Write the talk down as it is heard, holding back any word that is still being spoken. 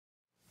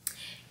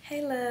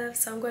Hey love,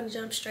 so I'm going to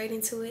jump straight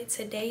into it.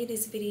 Today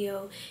this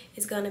video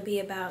is going to be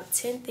about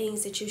 10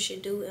 things that you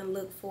should do and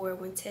look for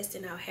when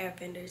testing out hair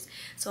vendors.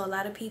 So a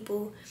lot of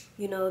people,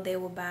 they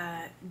will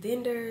buy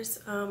vendors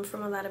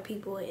from a lot of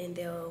people, and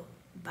they'll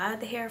buy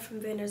the hair from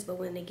vendors, but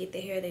when they get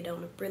the hair they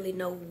don't really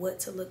know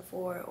what to look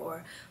for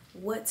or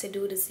what to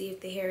do to see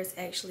if the hair is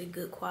actually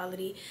good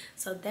quality.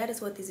 So that is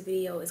what this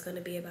video is going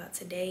to be about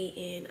today,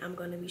 and I'm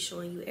going to be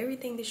showing you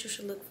everything that you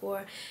should look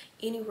for,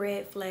 any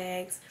red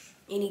flags,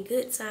 any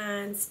good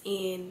signs,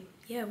 and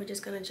yeah, we're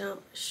just going to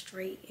jump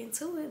straight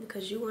into it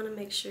because you want to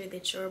make sure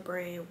that your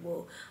brand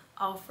will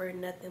offer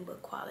nothing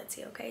but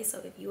quality. Okay, so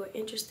if you are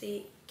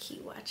interested,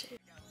 keep watching.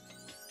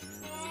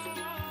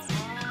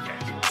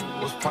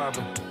 What's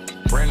poppin'?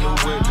 Brand new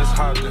whip, just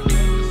hopped in.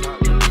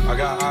 I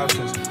got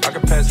options. I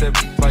can pass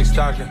that like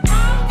stocking.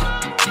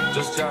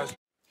 Just Josh.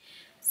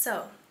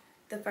 So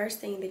the first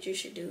thing that you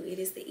should do, it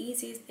is the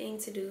easiest thing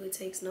to do. It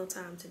takes no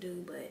time to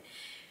do, but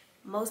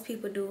most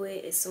people do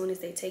it as soon as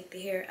they take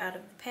the hair out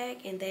of the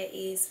pack, and that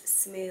is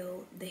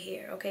smell the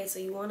hair. Okay, so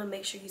you want to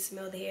make sure you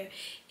smell the hair.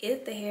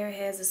 If the hair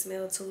has a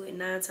smell to it,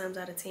 9 times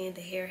out of 10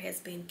 the hair has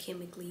been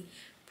chemically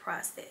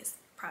processed.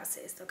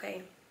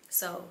 Okay,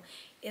 so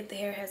if the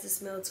hair has a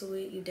smell to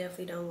it, you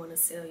definitely don't want to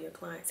sell your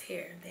client's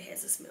hair that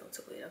has a smell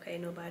to it. Okay,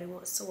 nobody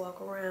wants to walk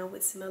around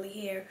with smelly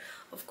hair.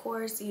 Of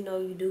course,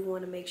 you do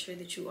want to make sure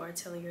that you are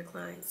telling your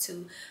clients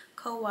to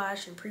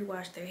co-wash and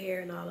pre-wash their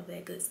hair and all of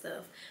that good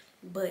stuff.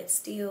 But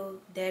still,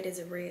 that is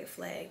a red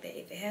flag that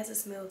if it has a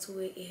smell to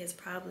it, it has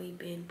probably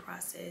been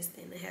processed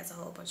and it has a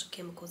whole bunch of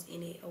chemicals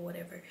in it or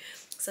whatever.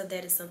 So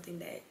that is something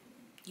that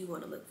you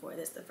want to look for.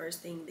 That's the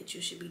first thing that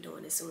you should be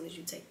doing as soon as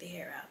you take the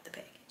hair out the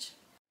package.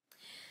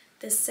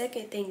 The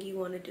second thing you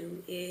want to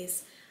do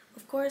is,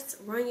 of course,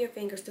 run your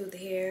fingers through the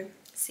hair.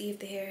 See if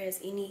the hair has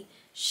any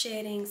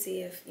shedding.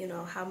 See if,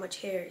 how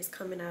much hair is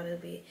coming out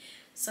of it.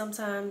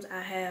 Sometimes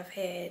I have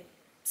had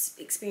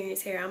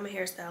experienced hair. I'm a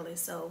hairstylist,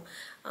 so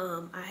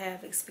I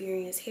have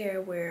experienced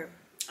hair where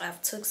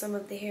I've took some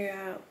of the hair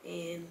out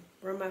and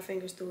run my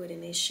fingers through it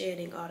and it's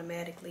shedding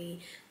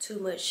automatically. Too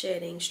much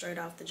shedding straight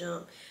off the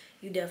jump.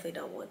 You definitely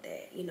don't want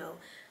that.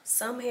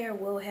 Some hair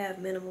will have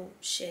minimal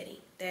shedding.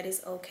 That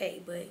is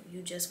okay, but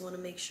you just want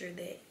to make sure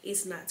that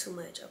it's not too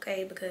much,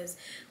 okay? Because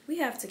we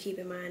have to keep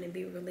in mind and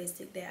be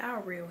realistic that our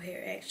real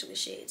hair actually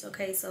sheds,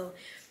 okay? So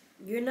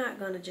you're not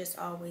going to just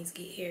always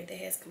get hair that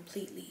has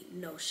completely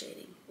no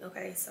shedding,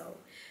 okay? So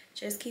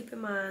just keep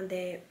in mind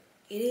that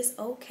it is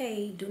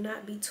okay. Do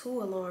not be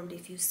too alarmed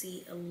if you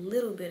see a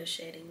little bit of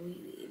shedding.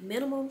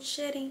 Minimum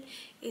shedding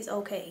is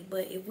okay,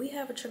 but if we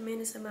have a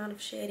tremendous amount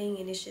of shedding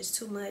and it's just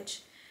too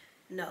much,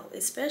 no,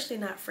 especially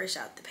not fresh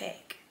out the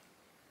pack.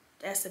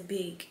 That's a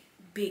big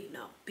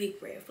no,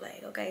 big red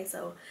flag, okay?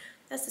 So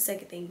that's the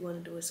second thing you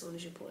want to do as soon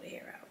as you pull the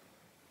hair out.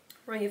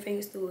 Run your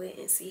fingers through it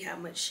and see how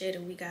much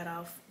shedding we got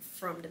off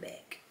from the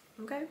back,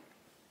 okay?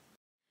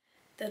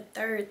 The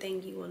third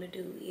thing you want to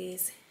do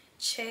is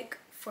check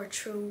for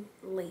true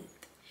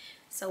length.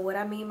 So what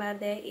I mean by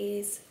that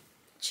is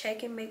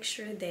check and make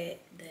sure that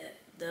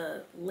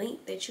the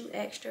length that you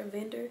asked your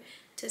vendor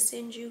to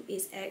send you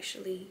is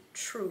actually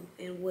true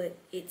in what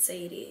it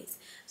say it is.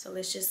 So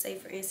let's just say,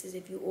 for instance,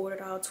 if you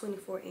ordered all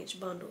 24-inch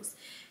bundles,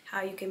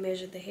 how you can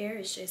measure the hair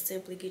is just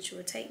simply get you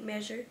a tape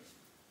measure,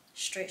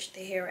 stretch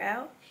the hair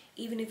out.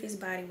 Even if it's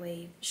body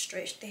wave,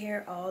 stretch the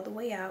hair all the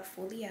way out,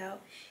 fully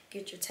out.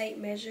 Get your tape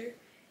measure,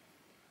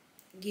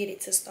 get it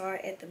to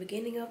start at the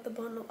beginning of the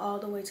bundle all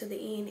the way to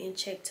the end, and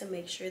check to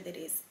make sure that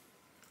it's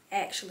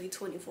actually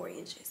 24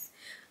 inches.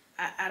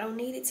 I don't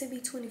need it to be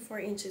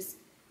 24 inches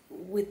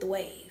with the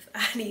wave.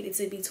 I need it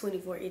to be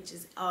 24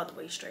 inches all the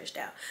way stretched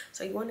out.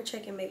 So you want to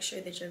check and make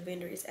sure that your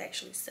vendor is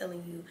actually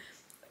selling you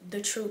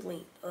the true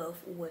length of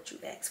what you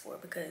asked for,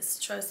 because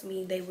trust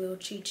me, they will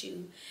cheat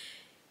you.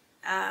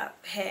 I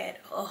had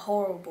a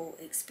horrible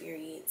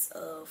experience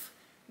of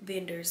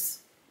vendors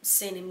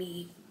sending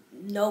me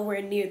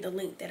nowhere near the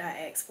length that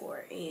I asked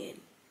for, and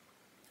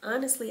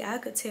honestly, I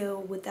could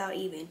tell without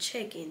even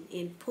checking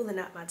and pulling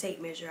out my tape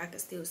measure. I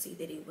could still see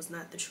that it was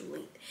not the true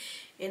length,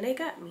 and they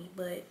got me.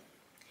 But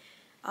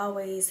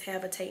always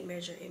have a tape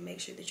measure and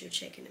make sure that you're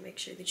checking to make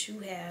sure that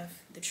you have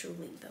the true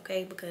length,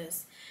 okay?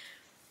 Because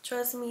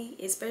trust me,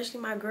 especially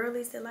my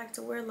girlies that like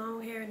to wear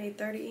long hair and they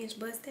 30-inch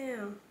bust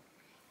down,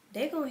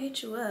 they're going to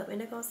hit you up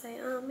and they're going to say,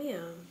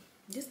 ma'am,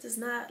 this does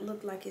not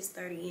look like it's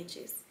 30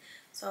 inches.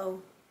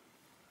 So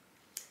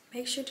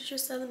make sure that you're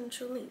selling the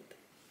true length.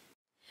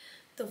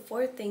 The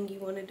fourth thing you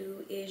want to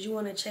do is you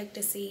want to check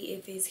to see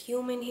if it's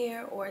human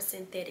hair or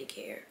synthetic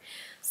hair.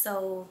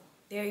 So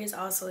there is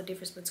also a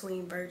difference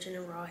between virgin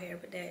and raw hair,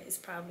 but that is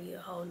probably a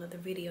whole nother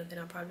video that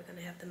I'm probably going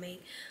to have to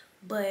make.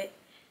 But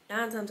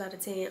 9 times out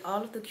of 10,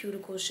 all of the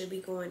cuticles should be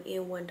going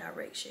in one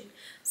direction.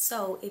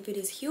 So if it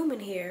is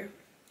human hair,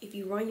 if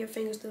you run your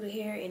fingers through the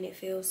hair and it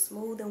feels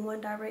smooth in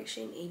one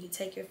direction and you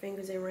take your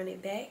fingers and run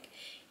it back,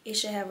 it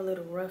should have a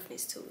little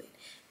roughness to it.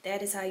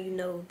 That is how you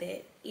know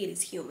that it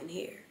is human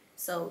hair.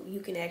 So you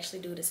can actually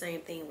do the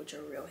same thing with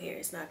your real hair.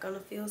 It's not going to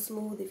feel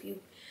smooth if you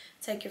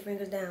take your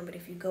fingers down, but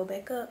if you go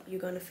back up, you're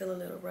going to feel a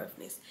little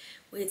roughness.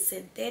 With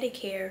synthetic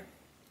hair,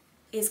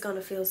 it's going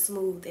to feel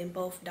smooth in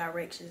both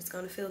directions. It's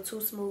going to feel too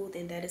smooth,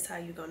 and that is how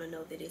you're going to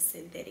know that it's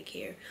synthetic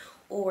hair.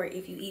 Or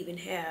if you even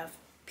have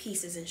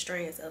pieces and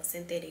strands of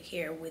synthetic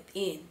hair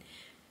within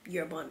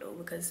your bundle,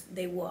 because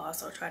they will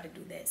also try to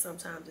do that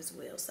sometimes as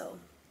well. So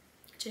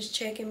just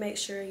check and make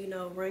sure, you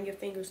know, run your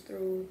fingers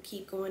through,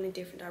 keep going in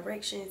different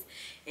directions,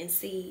 and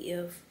see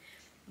if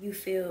you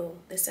feel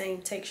the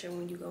same texture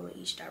when you go in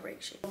each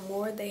direction. The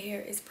more the hair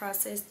is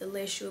processed, the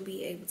less you'll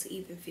be able to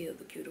even feel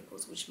the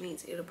cuticles, which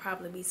means it'll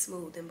probably be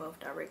smooth in both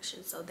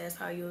directions. So that's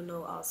how you'll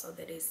know also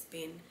that it's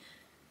been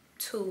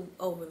too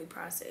overly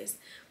processed.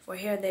 For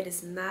hair that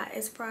is not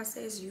as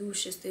processed, you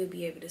should still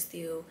be able to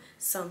feel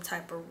some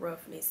type of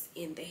roughness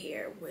in the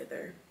hair,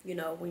 whether, you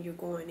know, when you're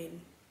going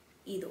in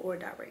either or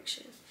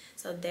direction.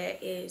 So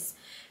that is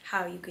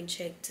how you can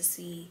check to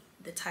see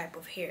the type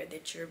of hair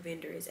that your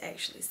vendor is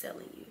actually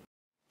selling you.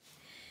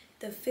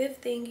 The fifth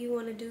thing you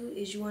want to do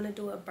is you want to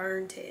do a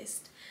burn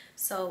test.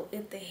 So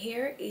if the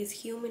hair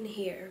is human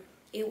hair,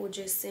 it will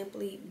just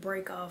simply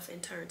break off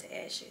and turn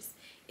to ashes.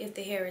 If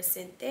the hair is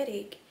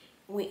synthetic,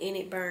 when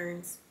it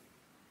burns,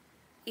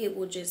 it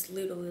will just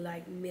literally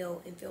like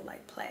melt and feel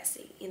like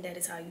plastic, and that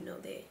is how you know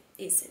that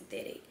it's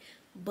synthetic.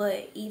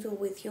 But even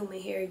with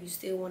human hair, you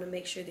still want to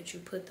make sure that you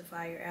put the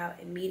fire out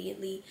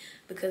immediately,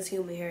 because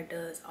human hair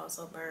does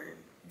also burn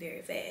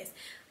very fast.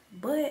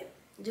 But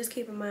just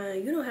keep in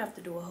mind, you don't have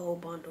to do a whole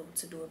bundle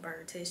to do a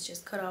burn test.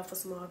 Just cut off a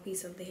small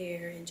piece of the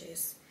hair and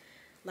just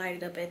light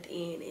it up at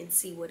the end and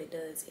see what it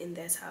does, and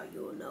that's how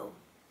you'll know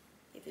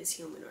if it's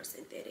human or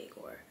synthetic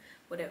or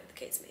whatever the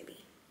case may be.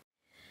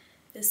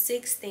 The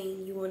sixth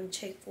thing you want to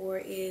check for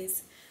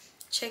is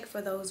check for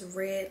those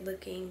red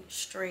looking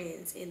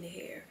strands in the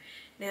hair.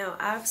 Now,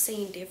 I've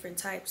seen different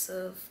types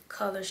of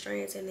color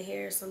strands in the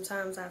hair.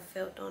 Sometimes I've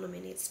felt on them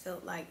and it's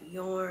felt like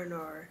yarn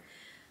or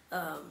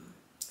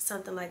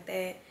something like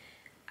that.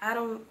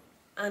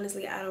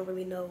 Honestly, I don't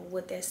really know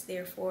what that's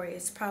there for.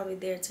 It's probably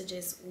there to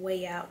just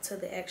weigh out to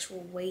the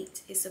actual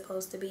weight it's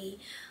supposed to be.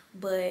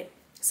 But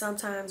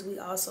sometimes we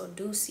also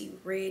do see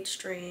red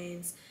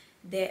strands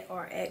that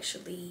are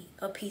actually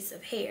a piece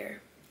of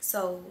hair.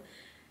 So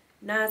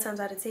 9 times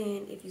out of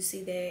 10, if you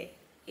see that,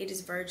 it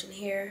is virgin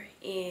hair,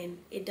 and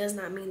it does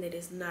not mean that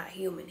it's not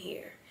human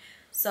hair.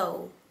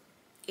 So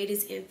it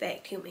is in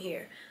fact human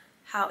hair.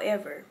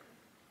 However,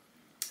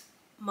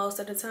 most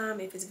of the time,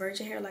 if it's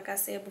virgin hair, like I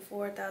said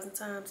before 1,000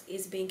 times,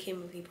 it's been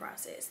chemically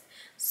processed.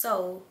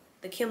 So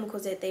the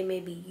chemicals that they may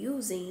be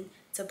using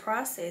to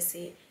process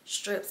it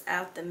strips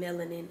out the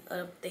melanin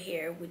of the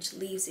hair, which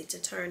leaves it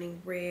to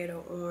turning red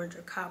or orange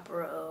or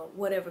copper or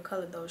whatever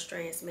color those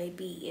strands may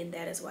be, and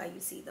that is why you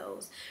see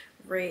those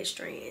red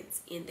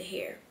strands in the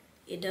hair.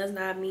 It does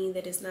not mean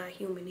that it's not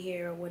human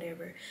hair or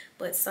whatever,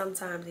 but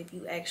sometimes if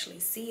you actually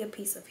see a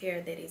piece of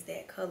hair that is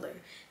that color,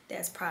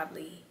 that's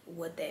probably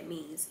what that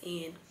means.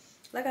 And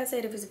like I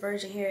said, if it's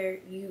virgin hair,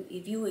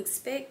 if you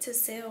expect to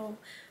sell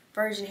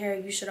virgin hair,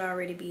 you should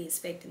already be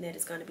expecting that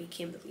it's going to be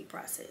chemically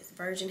processed.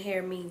 Virgin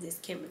hair means it's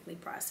chemically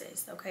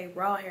processed, okay?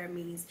 Raw hair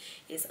means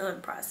it's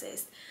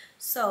unprocessed.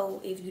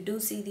 So if you do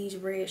see these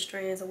red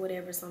strands or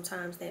whatever,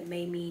 sometimes that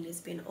may mean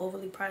it's been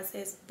overly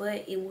processed,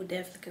 but it will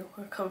definitely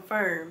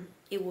confirm,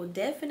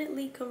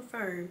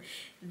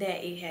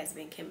 that it has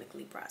been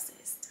chemically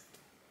processed.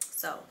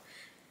 So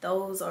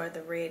those are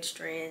the red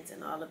strands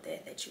and all of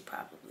that you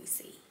probably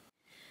see.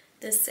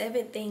 The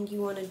seventh thing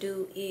you want to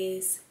do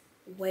is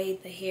weigh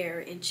the hair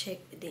and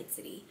check the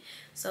density.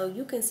 So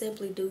you can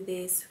simply do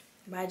this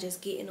by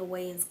just getting a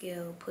weighing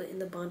scale, putting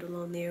the bundle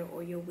on there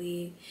or your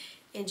wig,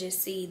 and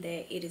just see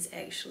that it is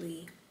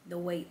actually the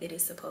weight that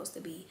it's supposed to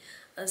be.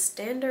 A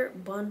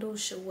standard bundle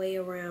should weigh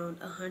around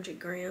 100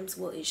 grams.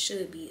 Well, it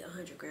should be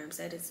 100 grams.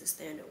 That is the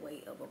standard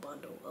weight of a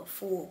bundle, a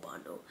full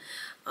bundle.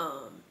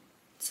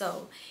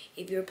 So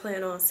if you're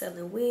planning on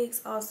selling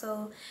wigs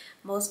also,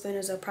 most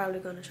vendors are probably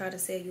going to try to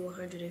sell you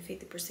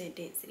 150%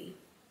 density,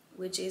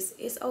 which is,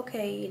 it's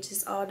okay. It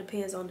just all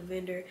depends on the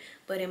vendor.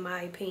 But in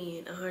my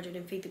opinion,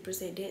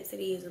 150%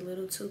 density is a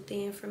little too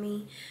thin for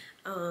me.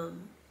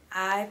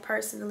 I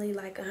personally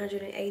like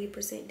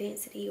 180%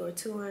 density or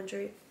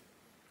 200.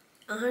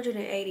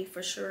 180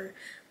 for sure,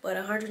 but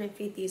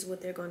 150 is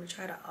what they're going to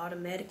try to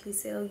automatically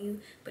sell you.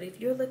 But if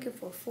you're looking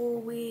for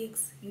full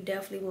wigs, you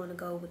definitely want to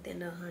go within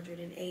the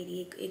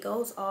 180. It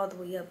goes all the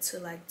way up to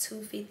like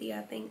 250,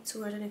 I think,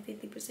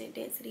 250%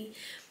 density.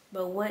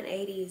 But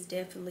 180 is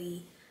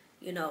definitely,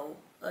 you know,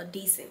 a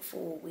decent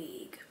full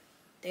wig.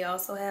 They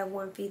also have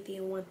 150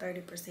 and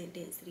 130%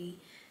 density.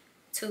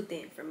 Too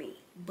thin for me.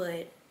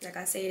 But like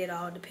I said, it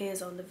all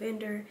depends on the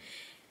vendor.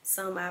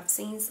 I've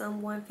seen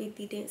some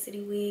 150 density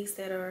wigs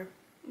that are,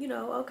 you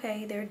know,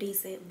 okay, they're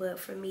decent, but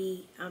for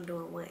me, I'm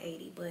doing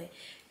 180. But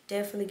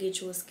definitely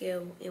get you a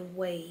scale and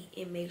weigh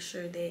and make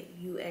sure that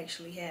you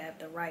actually have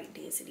the right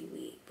density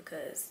wig,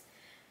 because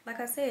like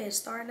I said,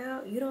 starting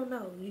out, you don't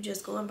know. You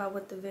just going by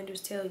what the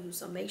vendors tell you.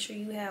 So make sure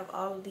you have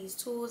all of these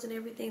tools and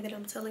everything that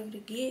I'm telling you to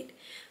get,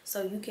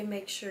 so you can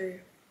make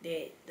sure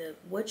that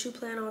what you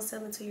plan on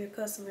selling to your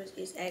customers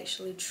is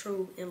actually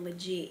true and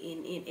legit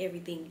in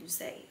everything you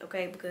say,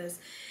 okay? Because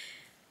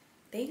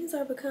things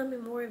are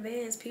becoming more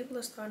advanced. People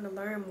are starting to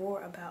learn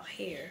more about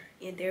hair,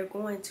 and they're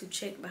going to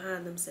check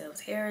behind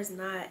themselves. Hair is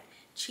not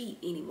cheap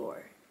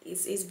anymore.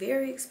 It's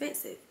very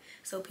expensive.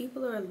 So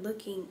people are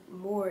looking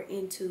more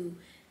into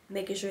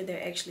making sure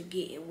they're actually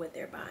getting what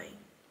they're buying.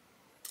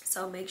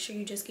 So make sure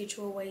you just get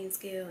you a weighing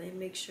scale and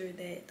make sure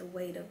that the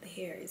weight of the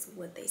hair is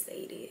what they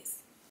say it is.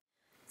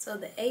 So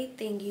the 8th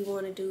thing you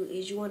want to do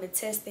is you want to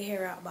test the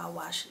hair out by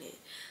washing it.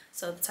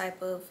 So the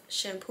type of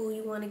shampoo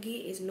you want to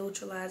get is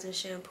neutralizing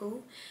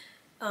shampoo.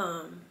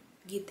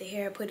 Get the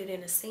hair, put it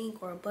in a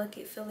sink or a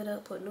bucket, fill it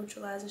up, put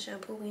neutralizing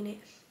shampoo in it.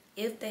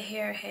 If the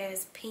hair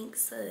has pink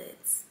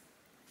suds,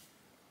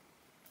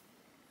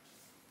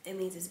 that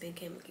means it's been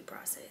chemically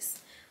processed,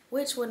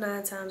 which will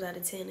 9 times out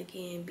of 10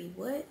 again be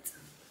what?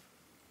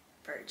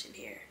 Virgin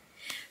hair.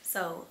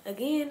 So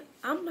again,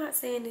 I'm not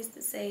saying this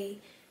to say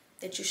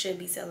that you shouldn't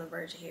be selling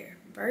virgin hair.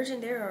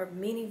 There are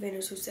many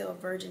vendors who sell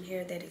virgin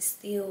hair that is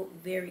still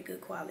very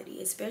good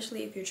quality,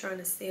 especially if you're trying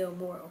to sell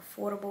more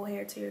affordable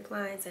hair to your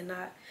clients and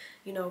not,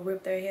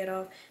 rip their head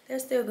off.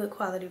 There's still good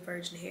quality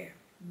virgin hair,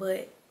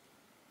 but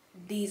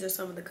these are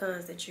some of the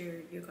cons that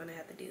you're gonna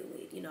have to deal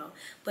with,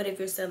 But if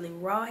you're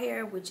selling raw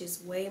hair, which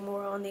is way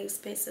more on the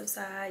expensive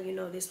side,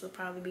 this would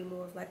probably be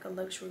more of like a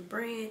luxury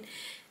brand,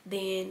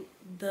 then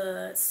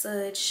the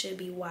suds should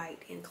be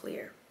white and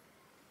clear.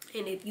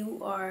 And if you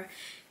are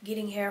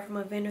getting hair from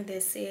a vendor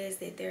that says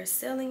that they're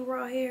selling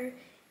raw hair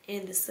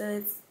and the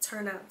suds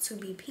turn out to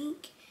be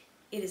pink,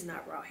 it is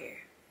not raw hair.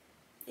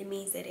 It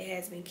means that it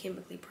has been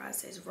chemically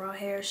processed. Raw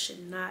hair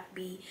should not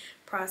be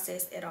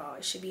processed at all.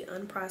 It should be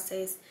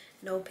unprocessed,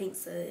 no pink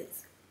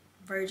suds.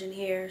 Virgin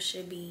hair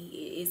should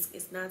be,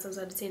 it's 9 times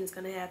out of 10 it's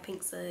going to have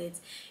pink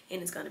suds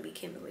and it's going to be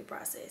chemically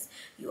processed.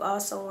 You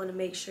also want to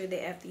make sure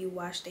that after you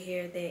wash the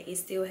hair that it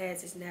still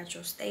has its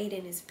natural state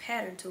and its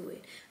pattern to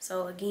it.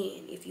 So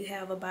again, if you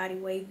have a body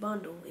wave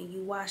bundle and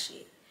you wash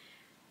it,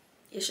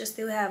 it should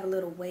still have a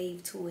little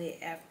wave to it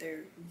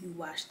after you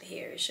wash the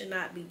hair. It should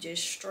not be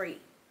just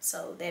straight.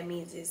 So that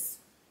means it's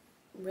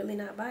really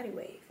not body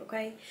wave,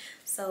 okay?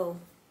 So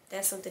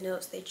that's something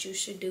else that you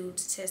should do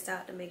to test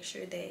out to make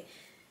sure that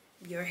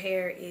your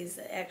hair is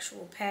the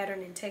actual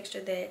pattern and texture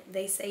that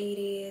they say it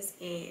is.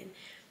 And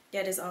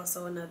that is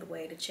also another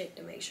way to check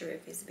to make sure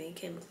if it's been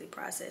chemically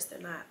processed or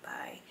not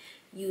by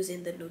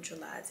using the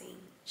neutralizing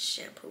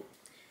shampoo.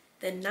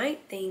 The 9th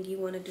thing you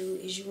want to do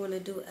is you want to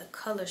do a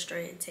color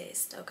strand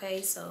test,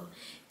 okay? So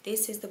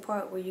this is the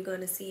part where you're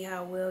going to see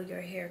how well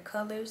your hair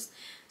colors.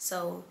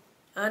 So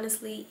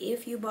honestly,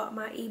 if you bought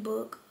my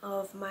ebook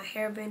of my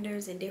hair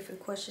vendors and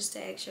different questions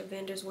to ask your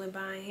vendors when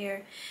buying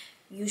hair,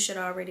 you should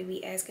already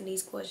be asking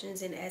these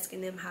questions and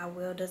asking them how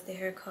well does the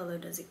hair color.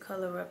 Does it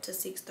color up to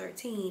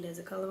 613? Does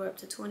it color up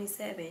to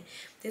 27?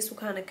 This will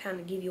kind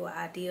of give you an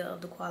idea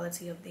of the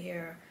quality of the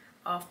hair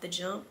off the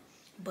jump.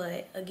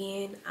 But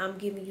again, I'm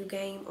giving you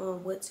game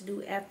on what to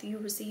do after you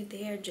receive the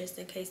hair, just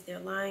in case they're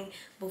lying,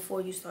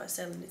 before you start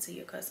selling it to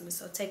your customers.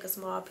 So take a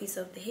small piece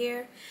of the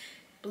hair,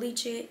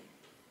 bleach it.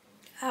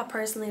 I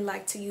personally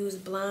like to use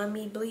Blonde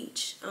Me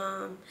bleach.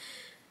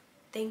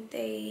 Think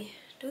they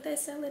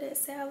sell it at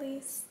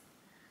Sally's?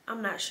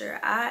 I'm not sure.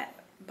 I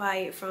buy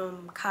it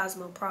from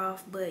Cosmoprof,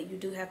 but you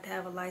do have to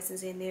have a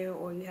license in there,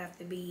 or you have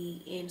to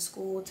be in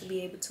school to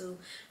be able to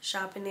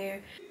shop in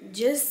there.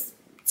 Just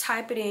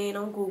type it in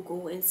on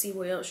Google and see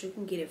where else you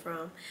can get it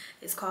from.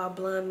 It's called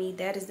Blonde Me.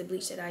 That is the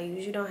bleach that I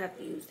use. You don't have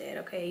to use that,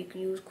 okay? You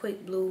can use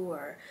Quick Blue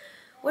or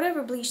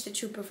whatever bleach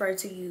that you prefer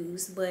to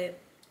use, but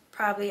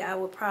I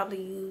would probably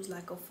use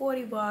like a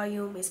 40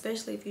 volume,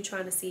 especially if you're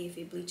trying to see if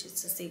it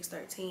bleaches to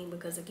 613,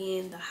 because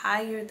again, the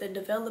higher the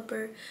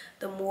developer,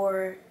 the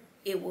more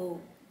it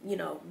will,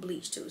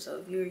 bleach to. So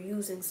if you're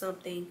using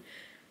something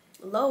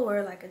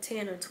lower, like a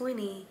 10 or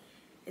 20,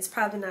 it's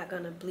probably not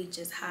going to bleach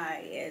as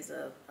high as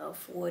a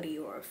 40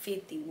 or a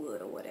 50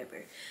 would or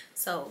whatever.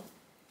 So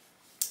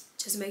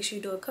just make sure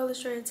you do a color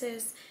strand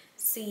test,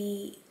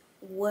 see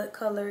what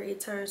color it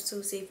turns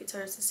to, see if it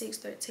turns to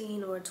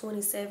 613 or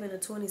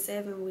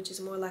 27, which is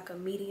more like a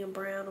medium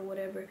brown or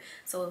whatever.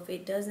 So if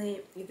it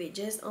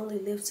just only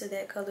lifts to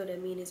that color,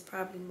 that means it's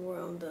probably more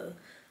on the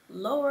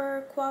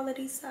lower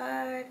quality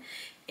side.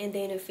 And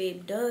then if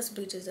it does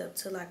bleaches up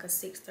to like a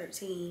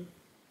 613,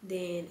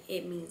 then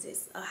it means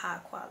it's a high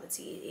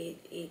quality.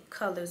 It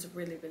colors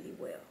really, really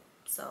well.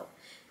 So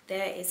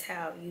that is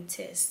how you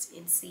test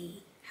and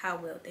see how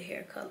well the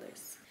hair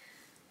colors.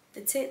 The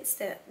 10th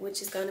step,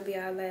 which is going to be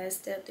our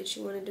last step that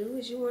you want to do,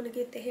 is you want to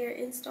get the hair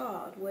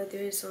installed, whether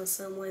it's on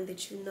someone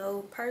that you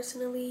know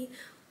personally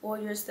or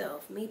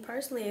yourself. Me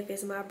personally, if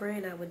it's my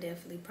brand, I would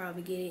definitely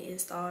probably get it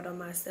installed on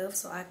myself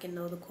so I can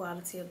know the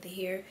quality of the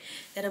hair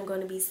that I'm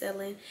going to be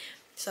selling.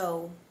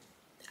 So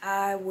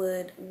I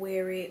would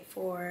wear it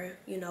for,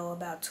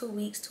 about 2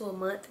 weeks to a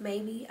month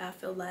maybe. I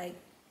feel like,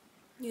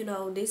 you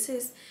don't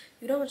just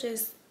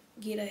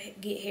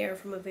get hair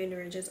from a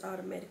vendor and just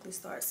automatically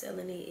start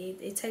selling it.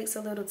 It takes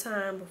a little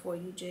time before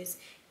you just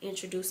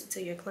introduce it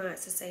to your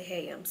clients to say,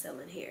 hey, I'm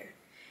selling hair.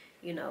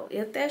 You know,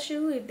 if that's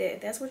you,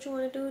 if that's what you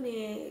want to do, then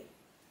it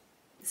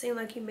seems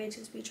like you may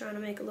just be trying to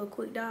make a little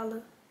quick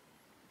dollar.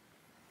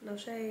 No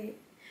shade.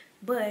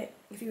 But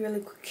if you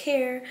really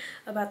care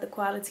about the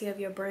quality of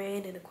your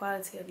brand and the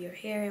quality of your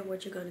hair and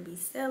what you're going to be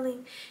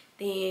selling,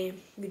 then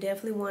you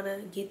definitely want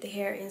to get the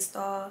hair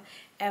installed.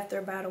 After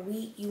about a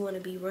week, you want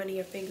to be running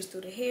your fingers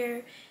through the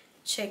hair,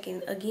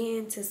 checking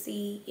again to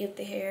see if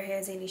the hair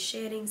has any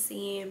shedding,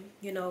 seeing,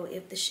 you know,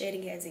 if the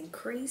shedding has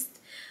increased.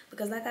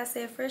 Because like I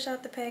said, fresh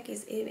out the pack,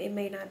 it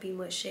may not be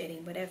much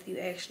shedding, but after you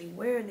actually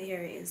wearing the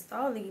hair and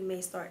installing, you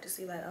may start to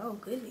see like, oh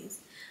goodness,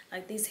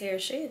 like this hair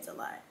sheds a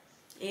lot.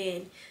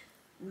 And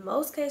in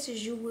most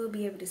cases, you will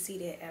be able to see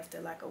that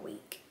after like a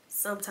week,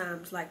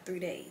 sometimes like 3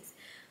 days.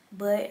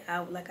 But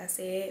like I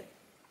said,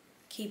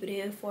 keep it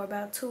in for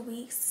about 2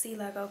 weeks. See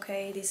like,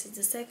 okay, this is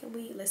the second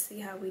week. Let's see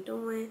how we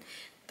doing.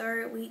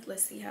 Third week,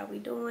 let's see how we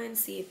doing.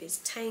 See if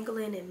it's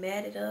tangling and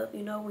matted up,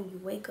 you know, when you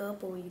wake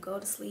up or when you go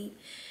to sleep.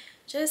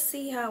 Just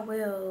see how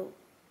well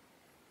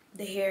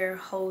the hair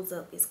holds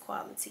up its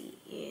quality.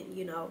 And,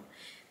 you know,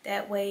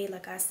 that way,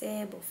 like I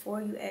said,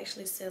 before you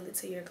actually sell it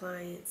to your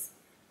clients,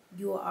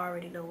 you will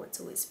already know what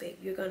to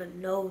expect. You're going to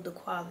know the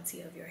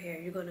quality of your hair.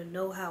 You're going to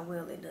know how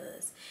well it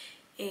does.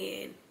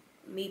 And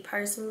me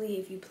personally,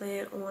 if you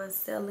plan on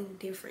selling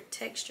different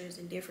textures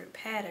and different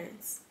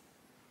patterns,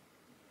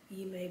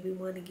 you may be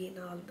wanting to get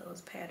all of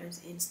those patterns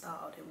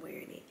installed and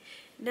wearing it.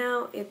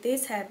 Now, if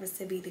this happens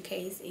to be the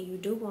case and you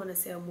do want to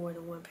sell more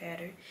than one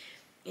pattern,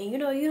 and you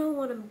know, you don't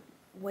want to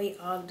wait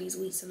all of these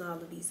weeks and all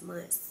of these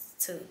months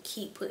to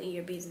keep putting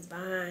your business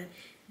behind,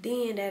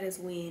 then that is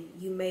when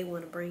you may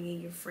want to bring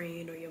in your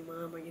friend or your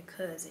mom or your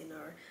cousin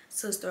or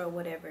sister or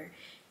whatever.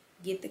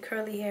 Get the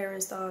curly hair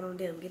installed on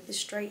them. Get the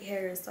straight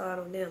hair installed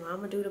on them. I'm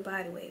going to do the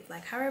body wave.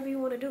 Like, however you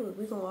want to do it.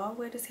 We're going to all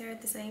wear this hair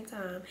at the same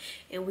time,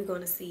 and we're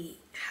going to see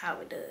how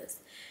it does.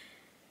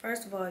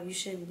 First of all, you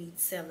shouldn't be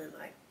selling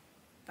like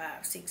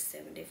 5, 6,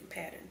 7 different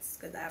patterns,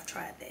 because I've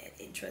tried that,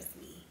 and trust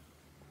me,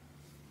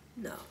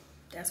 no.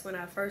 That's when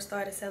I first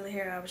started selling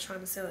hair. I was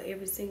trying to sell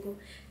every single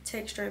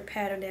texture and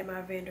pattern that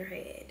my vendor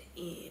had,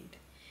 and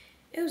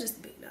it was just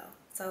a big no.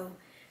 So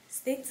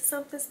stick to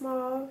something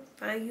small.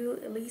 Find you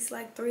at least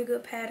like 3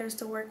 good patterns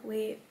to work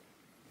with.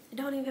 It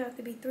don't even have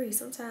to be 3.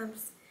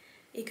 Sometimes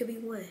it could be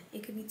 1.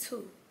 It could be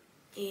 2.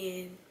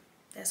 And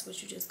that's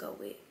what you just go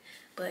with.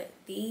 But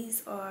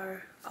these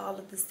are all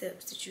of the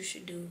steps that you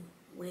should do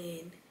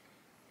when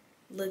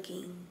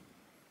looking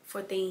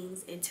for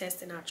things and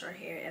testing out your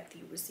hair after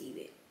you receive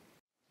it.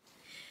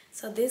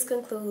 So this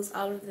concludes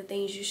all of the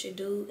things you should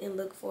do and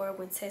look for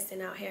when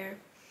testing out hair.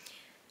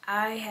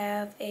 I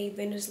have a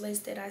vendors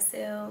list that I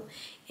sell,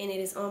 and it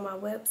is on my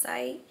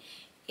website.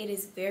 It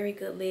is a very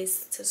good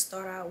list to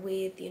start out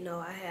with. You know,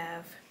 I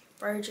have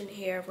virgin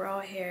hair,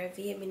 raw hair,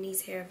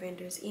 Vietnamese hair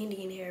vendors,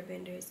 Indian hair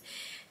vendors,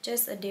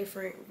 just a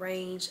different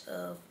range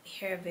of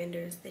hair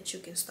vendors that you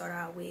can start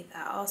out with.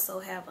 I also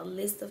have a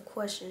list of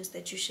questions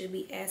that you should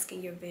be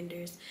asking your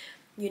vendors,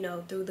 you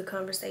know, through the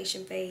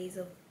conversation phase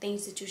of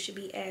things that you should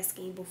be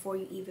asking before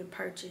you even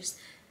purchase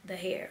the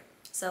hair.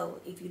 So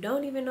if you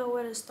don't even know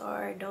where to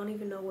start, don't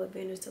even know what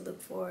vendors to look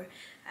for,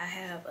 I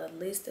have a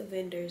list of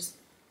vendors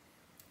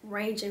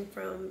ranging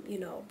from, you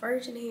know,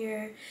 virgin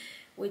hair,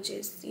 which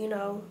is, you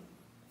know,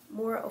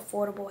 more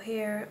affordable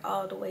hair,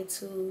 all the way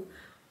to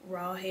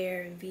raw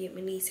hair and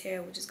Vietnamese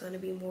hair, which is going to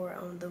be more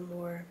on the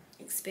more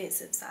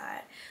expensive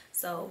side.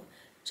 So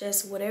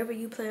just whatever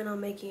you plan on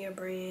making your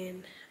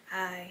brand,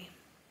 I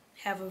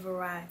have a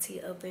variety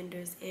of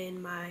vendors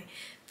in my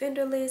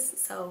vendor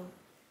list. So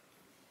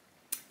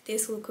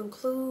this will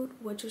conclude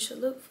what you should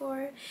look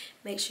for.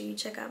 Make sure you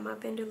check out my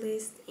vendor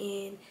list,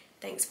 and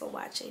thanks for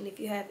watching. If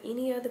you have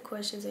any other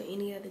questions or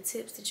any other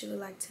tips that you would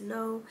like to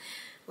know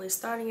when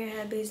starting your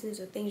hair business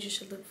or things you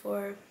should look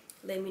for,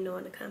 let me know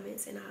in the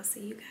comments, and I'll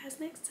see you guys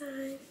next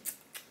time.